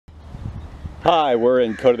Hi, we're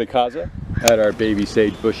in Coto the Caza at our baby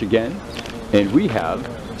sage bush again, and we have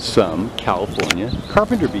some California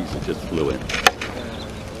Carpenter Bees that just flew in.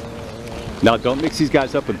 Now don't mix these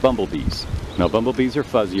guys up with bumblebees. Now bumblebees are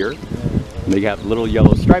fuzzier, and they have little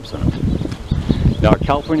yellow stripes on them. Now our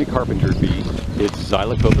California Carpenter Bee, it's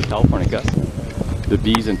Xylocopa californica. The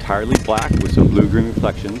bee's entirely black with some blue-green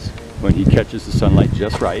reflections when he catches the sunlight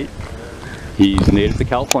just right. He's native to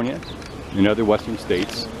California and other western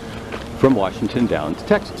states, from Washington down to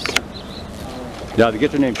Texas. Now they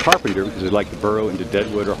get their name Carpenter because they like to burrow into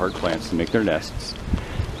dead wood or hard plants to make their nests.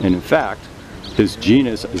 And in fact, his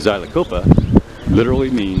genus Xylocopa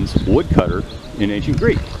literally means woodcutter in ancient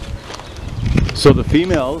Greek. So the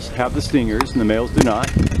females have the stingers and the males do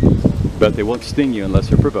not, but they won't sting you unless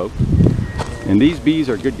they're provoked. And these bees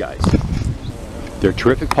are good guys. They're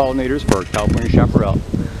terrific pollinators for our California chaparral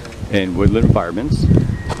and woodland environments.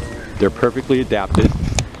 They're perfectly adapted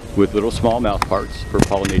with little small mouth parts for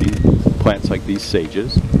pollinating plants like these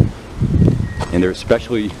sages. And they're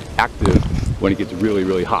especially active when it gets really,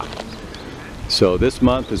 really hot. So this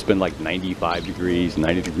month has been like 95 degrees,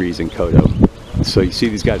 90 degrees in Coto. So you see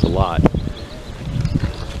these guys a lot,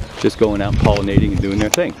 just going out pollinating and doing their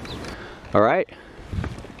thing. All right.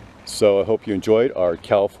 So I hope you enjoyed our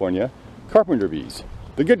California Carpenter Bees,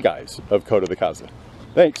 the good guys of Coto the Caza.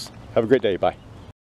 Thanks. Have a great day. Bye.